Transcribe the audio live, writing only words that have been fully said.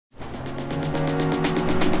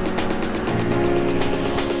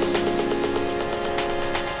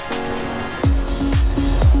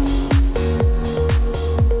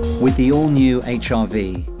With the all-new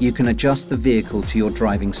HEV, you can adjust the vehicle to your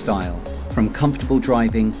driving style, from comfortable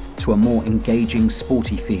driving to a more engaging,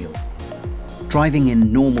 sporty feel. Driving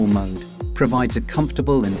in normal mode provides a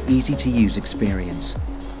comfortable and easy-to-use experience.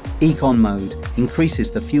 Econ mode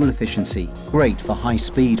increases the fuel efficiency, great for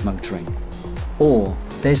high-speed motoring. Or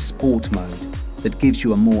there's sport mode that gives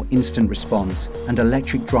you a more instant response and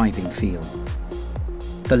electric driving feel.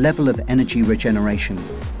 The level of energy regeneration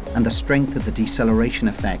and the strength of the deceleration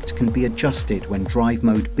effect can be adjusted when Drive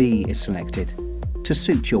Mode B is selected to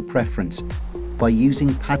suit your preference by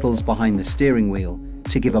using paddles behind the steering wheel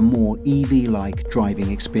to give a more EV-like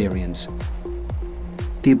driving experience.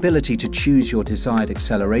 The ability to choose your desired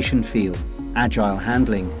acceleration feel, agile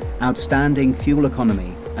handling, outstanding fuel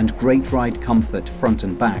economy and great ride comfort front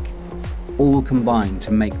and back all combine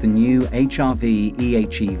to make the new HRV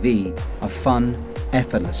eHEV a fun,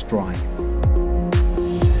 effortless drive.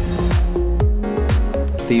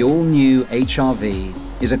 The all-new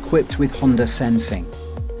HRV is equipped with Honda Sensing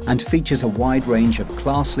and features a wide range of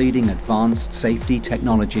class-leading advanced safety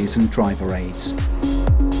technologies and driver aids.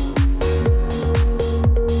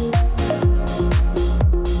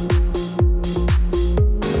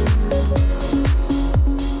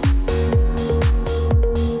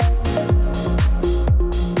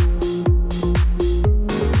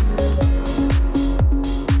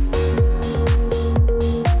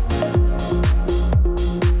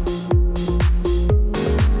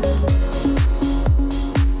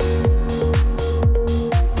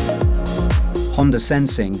 Honda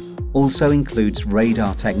Sensing also includes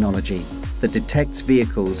radar technology that detects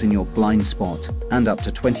vehicles in your blind spot and up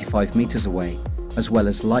to 25 meters away, as well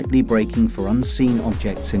as lightly braking for unseen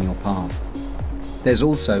objects in your path. There's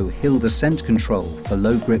also hill descent control for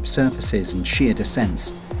low grip surfaces and sheer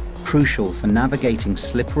descents, crucial for navigating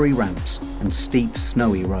slippery ramps and steep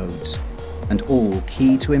snowy roads, and all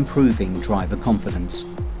key to improving driver confidence.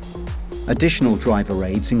 Additional driver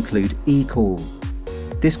aids include eCall.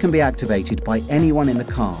 This can be activated by anyone in the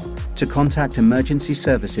car to contact emergency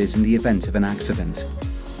services in the event of an accident.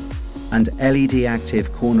 And LED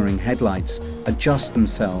active cornering headlights adjust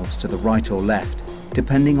themselves to the right or left,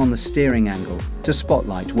 depending on the steering angle, to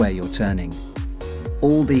spotlight where you're turning.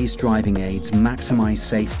 All these driving aids maximize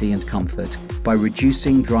safety and comfort by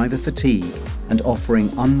reducing driver fatigue and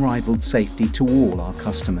offering unrivaled safety to all our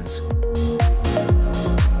customers.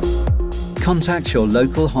 Contact your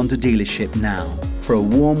local Honda dealership now for a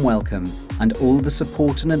warm welcome and all the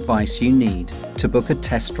support and advice you need to book a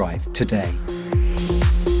test drive today.